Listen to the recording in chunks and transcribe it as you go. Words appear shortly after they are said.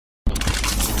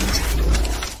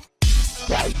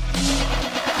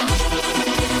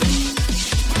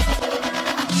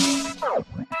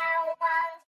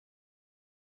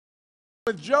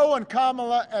With Joe and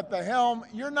Kamala at the helm,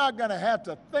 you're not going to have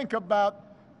to think about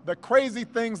the crazy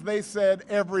things they said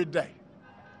every day.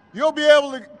 You'll be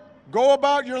able to go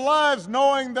about your lives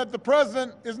knowing that the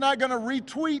president is not going to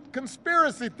retweet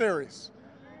conspiracy theories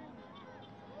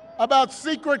about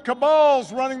secret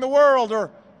cabals running the world,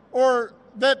 or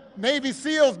that Navy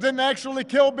SEALs didn't actually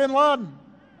kill bin Laden.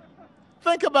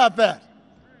 Think about that.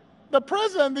 The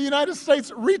president of the United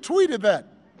States retweeted that.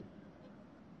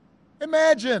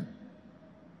 Imagine.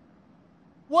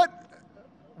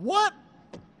 What?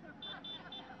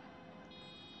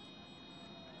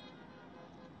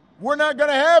 We're not going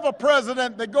to have a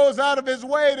president that goes out of his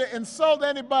way to insult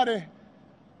anybody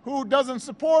who doesn't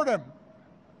support him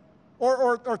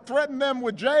or threaten them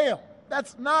with jail.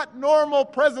 That's not normal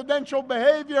presidential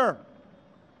behavior.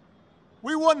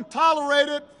 We wouldn't tolerate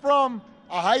it from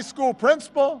a high school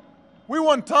principal. We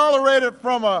wouldn't tolerate it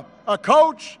from a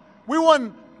coach. We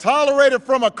wouldn't tolerate it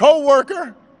from a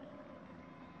coworker.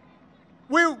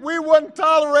 We wouldn't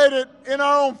tolerate it in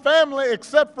our own family,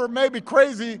 except for maybe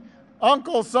crazy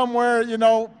uncle somewhere, you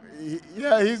know.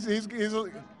 Yeah, he's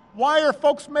why are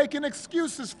folks making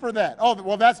excuses for that? Oh,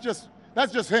 well, that's just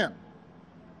him.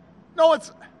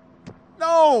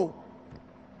 No.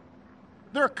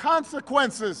 There are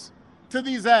consequences to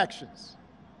these actions.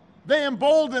 They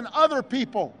embolden other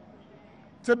people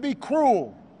to be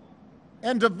cruel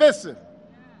and divisive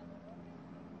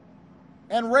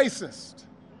and racist.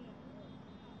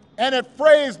 And it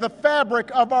frays the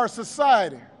fabric of our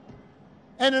society.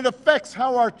 And it affects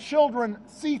how our children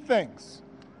see things.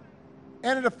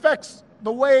 And it affects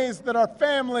the ways that our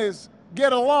families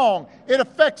get along. It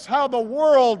affects how the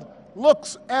world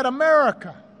looks at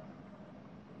America.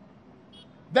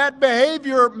 That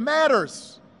behavior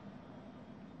matters.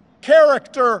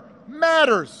 Character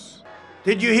matters.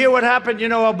 Did you hear what happened? You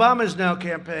know, Obama's now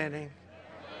campaigning.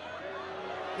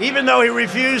 Even though he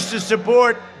refused to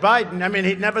support Biden, I mean,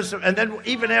 he never, and then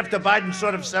even after Biden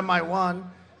sort of semi-won,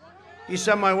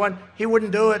 he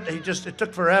wouldn't do it. It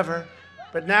took forever.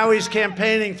 But now he's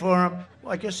campaigning for him.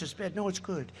 Well, I guess it's bad. No, it's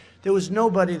good. There was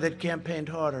nobody that campaigned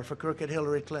harder for crooked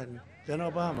Hillary Clinton than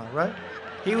Obama, right?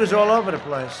 He was all over the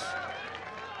place.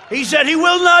 He said he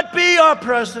will not be our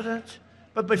president.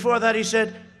 But before that, he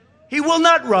said he will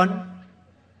not run.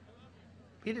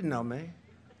 He didn't know me.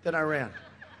 Then I ran.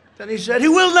 Then he said he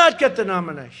will not get the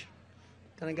nomination.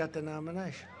 Then I got the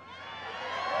nomination.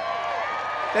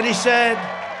 Then he said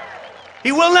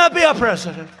he will not be our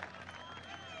president.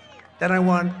 Then I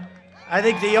won. I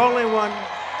think the only one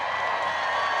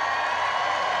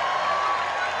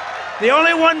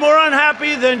more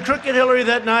unhappy than crooked Hillary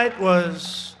that night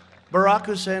was Barack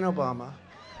Hussein Obama.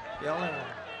 The only one.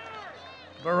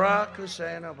 Barack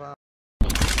Hussein Obama.